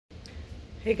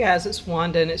Hey guys, it's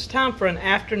Wanda and it's time for an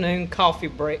afternoon coffee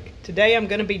break. Today I'm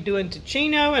going to be doing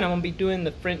Ticino and I'm going to be doing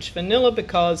the French vanilla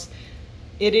because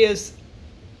it is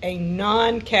a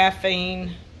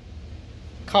non-caffeine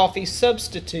coffee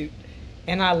substitute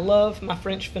and I love my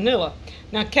French vanilla.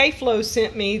 Now Kflow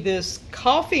sent me this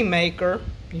coffee maker.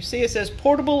 You see it says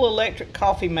portable electric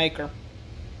coffee maker.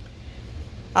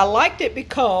 I liked it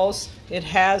because it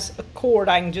has a cord.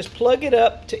 I can just plug it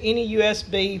up to any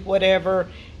USB, whatever,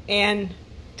 and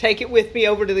take it with me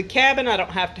over to the cabin. I don't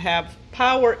have to have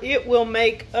power. It will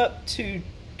make up to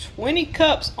 20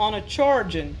 cups on a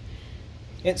charging.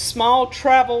 It's small,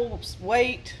 travel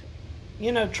weight,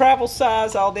 travel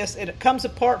size, all this. It comes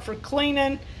apart for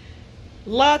cleaning.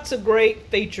 Lots of great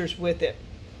features with it.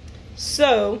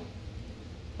 So,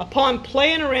 upon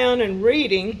playing around and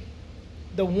reading,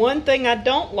 the one thing I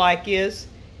don't like is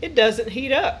it doesn't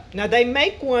heat up. Now they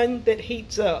make one that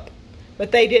heats up,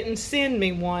 but they didn't send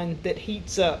me one that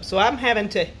heats up. So I'm having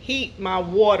to heat my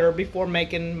water before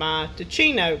making my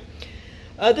Ticino.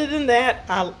 Other than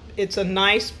that, it's a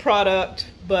nice product,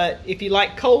 but if you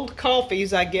like cold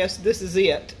coffees, I guess this is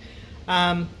it.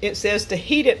 It says to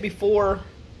heat it before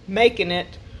making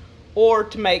it or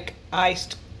to make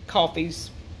iced coffees,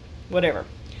 whatever.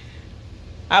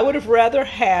 I would have rather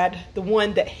had the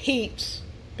one that heats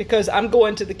because I'm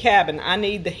going to the cabin. I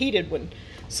need the heated one.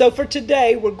 So for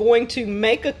today, we're going to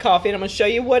make a coffee, and I'm going to show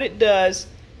you what it does,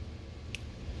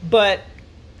 but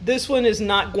this one is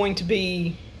not going to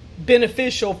be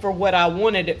beneficial for what I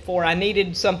wanted it for. I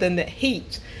needed something that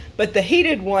heats, but the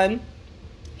heated one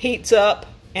heats up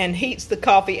and heats the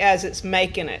coffee as it's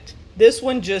making it. This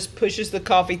one just pushes the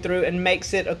coffee through and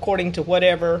makes it according to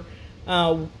whatever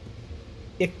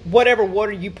whatever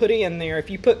water you put in there.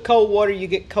 If you put cold water, you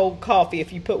get cold coffee.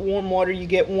 If you put warm water, you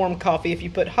get warm coffee. If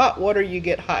you put hot water, you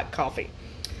get hot coffee.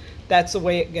 That's the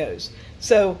way it goes.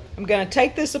 So I'm going to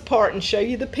take this apart and show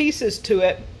you the pieces to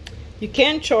it. You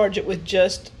can charge it with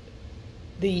just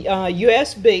the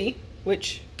USB,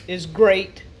 which is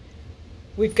great.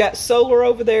 We've got solar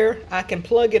over there. I can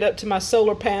plug it up to my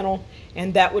solar panel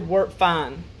and that would work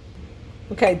fine.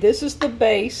 Okay, this is the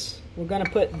base. We're going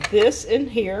to put this in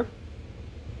here.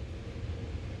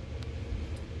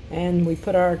 And we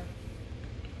put our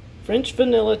French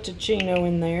vanilla Ticino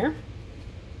in there.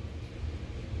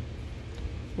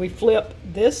 We flip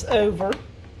this over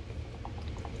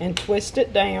and twist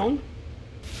it down.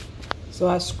 So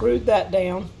I screwed that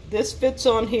down. This fits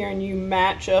on here and you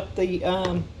match up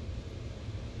the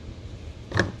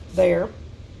there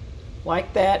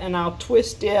like that, and I'll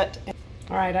twist it.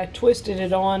 Alright, I twisted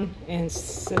it on and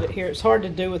set it here. It's hard to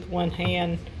do with one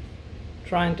hand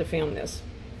trying to film this.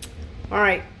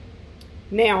 Alright.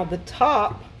 Now the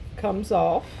top comes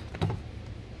off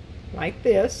like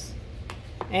this,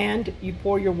 and you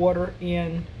pour your water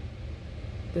in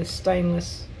this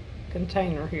stainless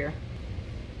container here.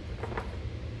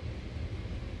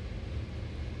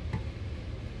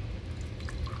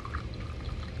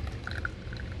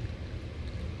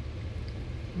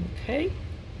 Okay,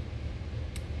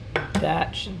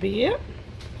 that should be it.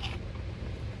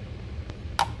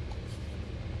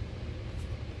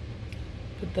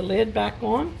 Put the lid back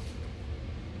on.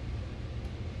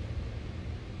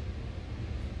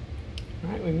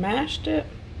 All right, we mashed it.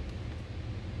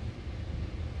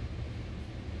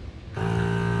 There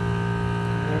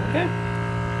we go.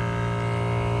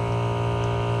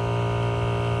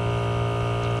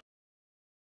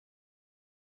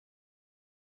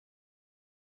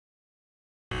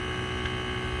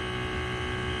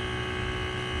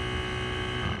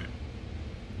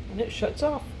 And it shuts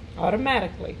off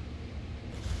automatically.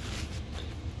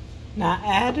 Now I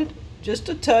added just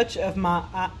a touch of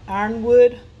my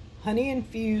ironwood honey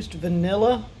infused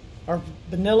vanilla, or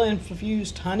vanilla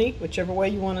infused honey, whichever way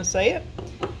you want to say it,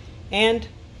 and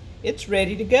it's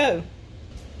ready to go.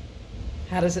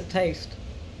 How does it taste?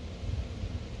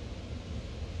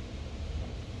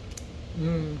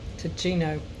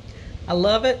 Ticino. I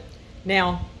love it.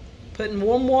 Now putting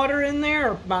warm water in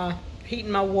there, or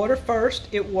heating my water first,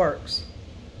 it works.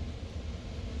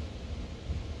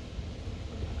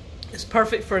 It's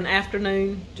perfect for an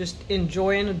afternoon, just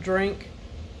enjoying a drink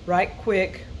right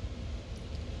quick.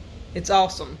 It's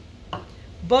awesome.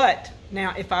 But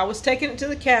now if I was taking it to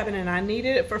the cabin and I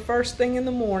needed it for first thing in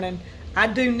the morning, I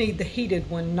do need the heated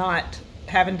one, not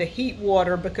having to heat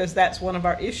water, because that's one of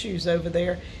our issues over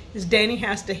there, is Danny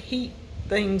has to heat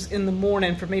things in the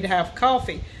morning for me to have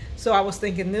coffee. So I was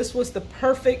thinking this was the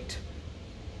perfect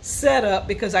setup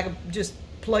because I could just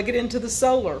plug it into the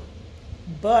solar.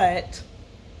 But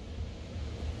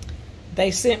they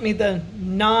sent me the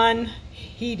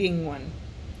non-heating one.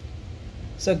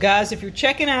 So guys, if you're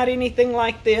checking out anything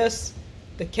like this,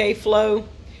 the Kflow,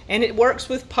 and it works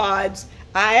with pods.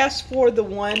 I asked for the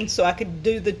one so I could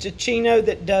do the Ticino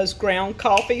that does ground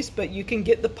coffees, but you can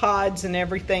get the pods and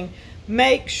everything.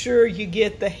 Make sure you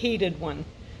get the heated one.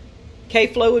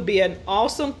 Kflow would be an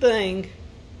awesome thing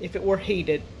if it were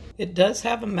heated. It does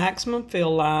have a maximum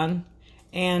fill line,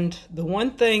 and the one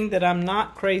thing that I'm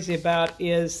not crazy about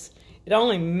is it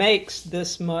only makes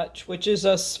this much, which is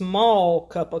a small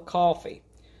cup of coffee.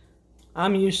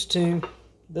 I'm used to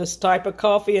this type of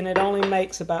coffee, and it only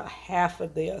makes about half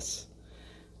of this.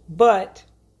 But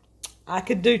I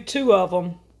could do 2 of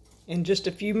them in just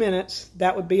a few minutes.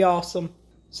 That would be awesome.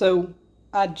 So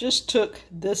I just took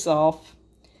this off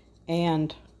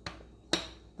and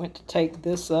went to take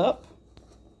this up.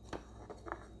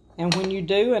 And when you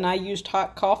do, and I used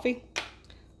hot coffee,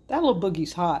 that little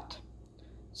boogie's hot.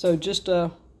 So just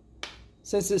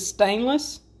since it's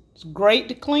stainless, it's great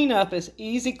to clean up. It's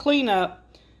easy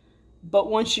cleanup.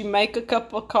 But once you make a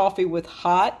cup of coffee with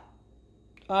hot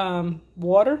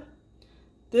water,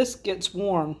 this gets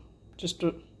warm. Just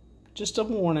a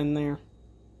warning there.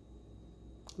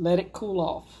 Let it cool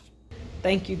off.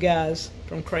 Thank you guys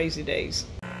from Crazy Days.